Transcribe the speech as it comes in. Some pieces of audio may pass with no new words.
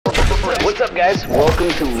What's up, guys? Welcome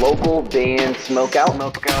to local band Smokeout.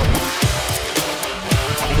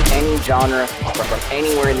 Any genre from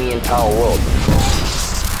anywhere in the entire world.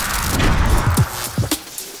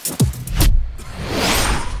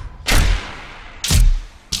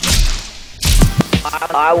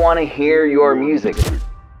 I want to hear your music.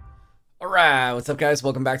 Alright, what's up, guys?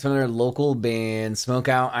 Welcome back to another local band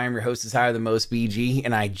Smokeout. I am your host, is Higher Than Most BG,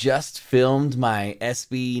 and I just filmed my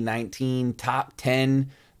SB19 top 10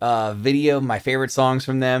 video, my favorite songs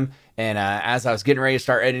from them. And as I was getting ready to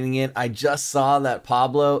start editing it, I just saw that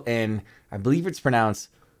Pablo, and I believe it's pronounced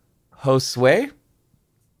JOSUE.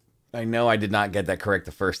 I know I did not get that correct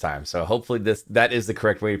the first time, so hopefully that is the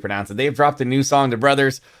correct way to pronounce it. They've dropped a new song, the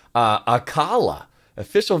brothers, AKALA.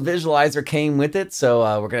 Official visualizer came with it,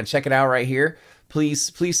 so we're going to check it out right here.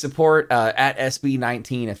 Please support at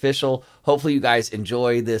SB19 official. Hopefully you guys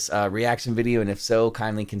enjoy this reaction video, and if so,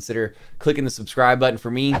 kindly consider clicking the subscribe button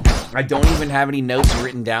for me. I don't even have any notes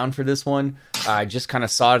written down for this one. I just kind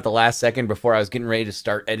of saw it at the last second before I was getting ready to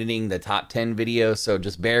start editing the top 10 video, so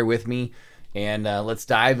just bear with me, and let's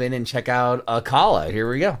dive in and check out AKALA. Here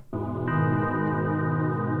we go.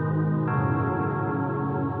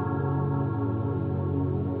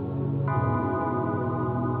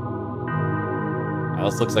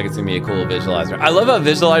 This looks like it's gonna be a cool visualizer. I love how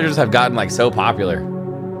visualizers have gotten like so popular.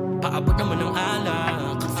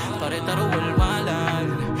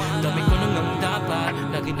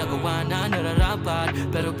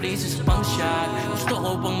 Pero please is pang shot. Gusto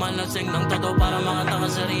ko pang malasing ng todo para makataka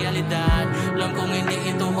sa realidad. Lang kung hindi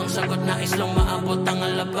ito ang sagot, nais lang maabot ang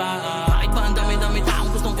alabaan. Bakit ba ang dami-dami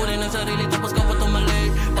taong gustong kunin ng sarili tapos ka pa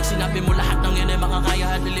tumalik? Pag sinabi mo lahat ng yan ay makakaya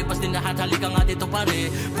at lilipas din lahat, halika nga dito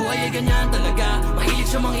pare. Buhay ay ganyan talaga, mahilig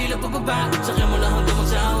siya manghilap pababa. Sakyan mo lang hanggang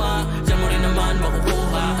magsawa, diyan mo rin naman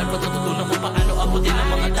makukuha. At patututunan kung paano abutin ang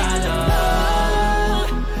mga tala.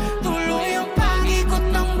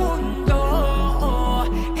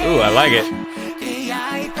 Ooh, I like it.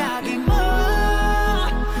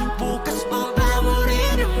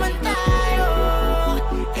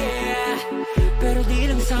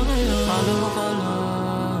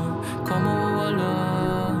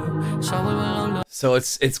 So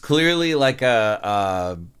it's clearly like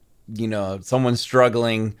a you know, someone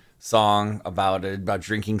struggling song about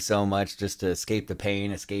drinking so much just to escape the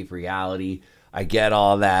pain, escape reality. I get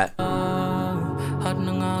all that.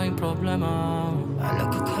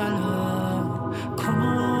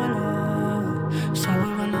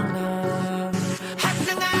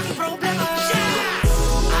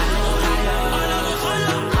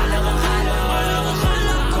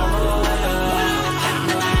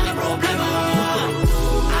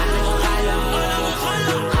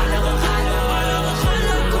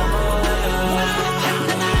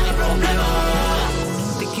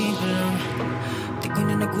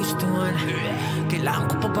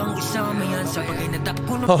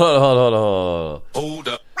 Hold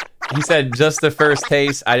up. He said just the first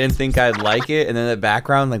taste, I didn't think I'd like it, and then the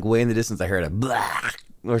background, like way in the distance, I heard a blah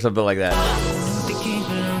or something like that.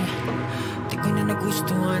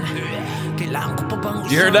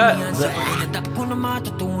 You heard that?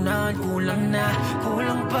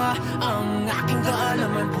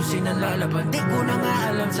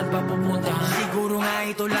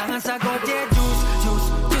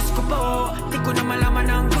 Di ko na malaman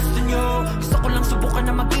ang gusto nyo. Gusto ko lang subukan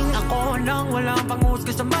na maging ako nang walang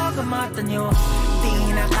panghusga sa mga mata nyo. Di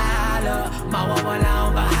nakala, mawawala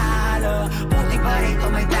ang bahala. Buti pa rito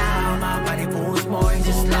may tama, panipuhos mo yung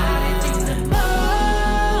just like tingnan mo.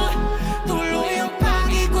 Tuloy ang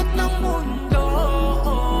pag-ikot ng mundo.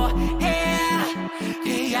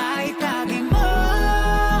 Kaya itagi mo.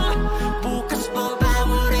 Bukas pa ba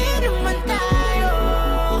mo rin naman tayo.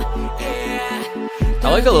 I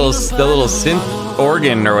like the little synth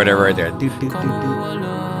organ or whatever right there.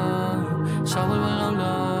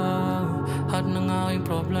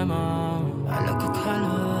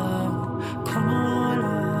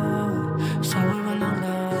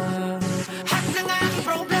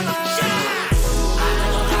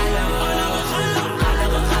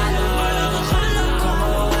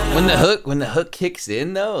 When the hook kicks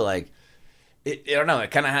in though, like I don't know,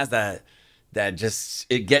 it kind of has that just,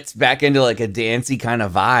 it gets back into like a dancey kind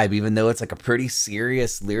of vibe, even though it's like a pretty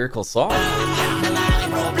serious lyrical song.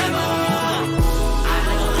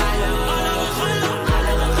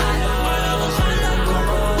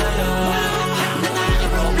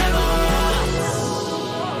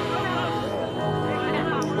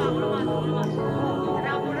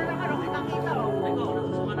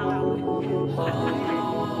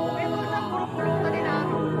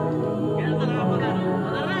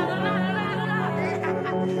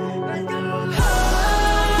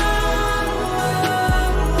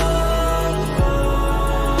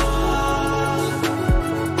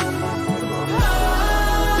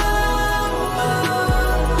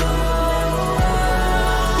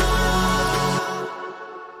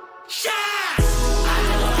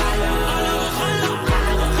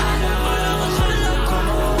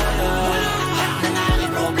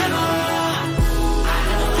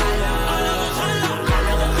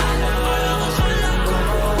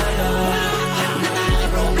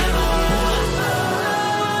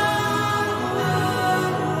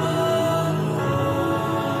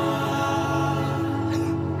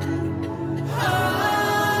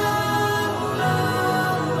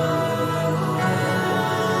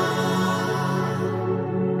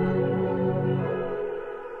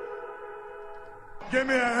 Give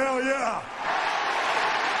me a hell yeah.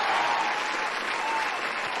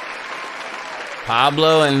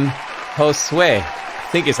 Pablo and JOSUE, I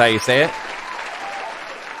think is how you say it.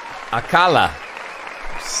 AKALA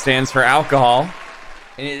stands for alcohol.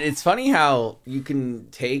 And it's funny how you can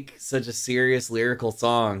take such a serious lyrical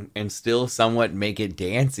song and still somewhat make it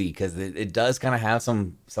dancey, because it does kind of have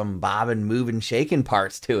some bobbing, moving, shaking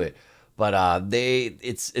parts to it. But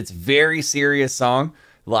it's very serious song.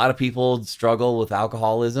 A lot of people struggle with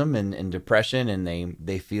alcoholism and depression, and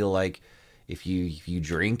they feel like if you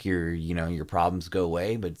drink, your problems go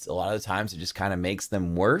away. But a lot of the times it just kind of makes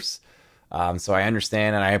them worse. So I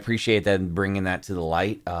understand and I appreciate that bringing that to the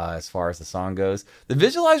light as far as the song goes. The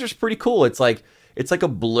visualizer is pretty cool. It's like a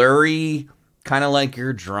blurry, kind of like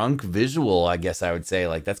your drunk visual, I guess I would say.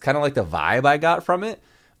 Like that's kind of like the vibe I got from it.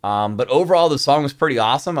 But overall, the song was pretty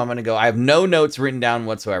awesome. I have no notes written down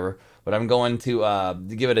whatsoever, but I'm going to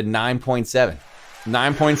give it a 9.7.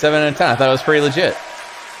 9.7 out of 10. I thought it was pretty legit.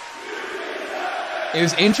 It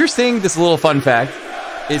was interesting. This little fun fact.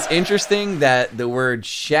 It's interesting that the word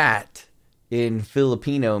shat in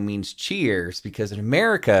Filipino means cheers, because in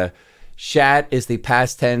America, shat is the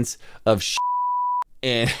past tense of sh.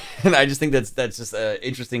 And I just think that's just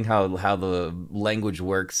interesting how the language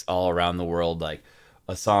works all around the world. Like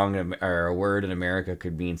a song or a word in America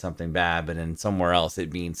could mean something bad, but in somewhere else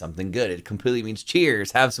it means something good. It completely means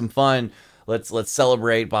cheers, have some fun, let's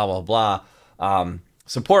celebrate, blah blah blah.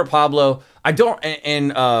 Support Pablo. I don't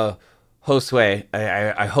and JOSUE.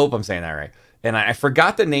 I hope I'm saying that right. And I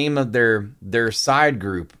forgot the name of their side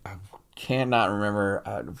group. I cannot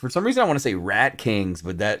remember. For some reason, I want to say Rat Kings,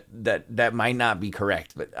 but that might not be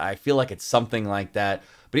correct. But I feel like it's something like that.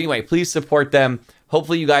 But anyway, please support them.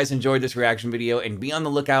 Hopefully, you guys enjoyed this reaction video, and be on the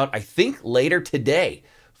lookout. I think later today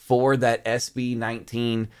for that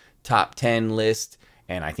SB19 top 10 list.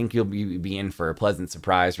 And I think you'll be in for a pleasant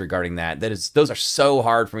surprise regarding that. Those are so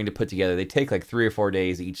hard for me to put together. They take like 3 or 4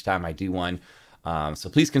 days each time I do one. So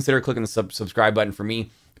please consider clicking the subscribe button for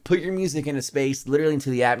me. Put your music into space, literally into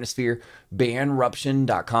the atmosphere.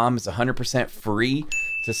 Bandruption.com is 100% free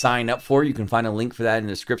to sign up for. You can find a link for that in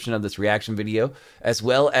the description of this reaction video, as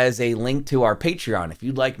well as a link to our Patreon. If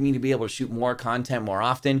you'd like me to be able to shoot more content more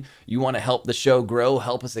often, you want to help the show grow,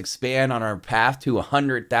 help us expand on our path to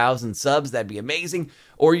 100,000 subs, that'd be amazing.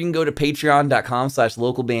 Or you can go to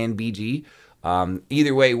patreon.com/localbandbg.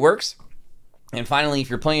 Either way works. And finally, if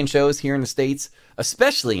you're playing shows here in the States,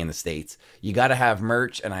 especially in the States, you got to have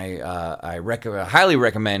merch. And I highly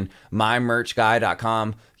recommend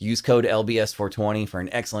mymerchguy.com. Use code LBS420 for an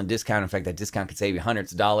excellent discount. In fact, that discount could save you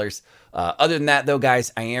hundreds of dollars. Other than that, though,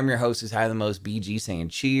 guys, I am your host who's high the most, BG, saying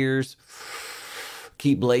cheers.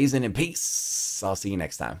 Keep blazing and peace. I'll see you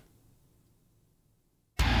next time.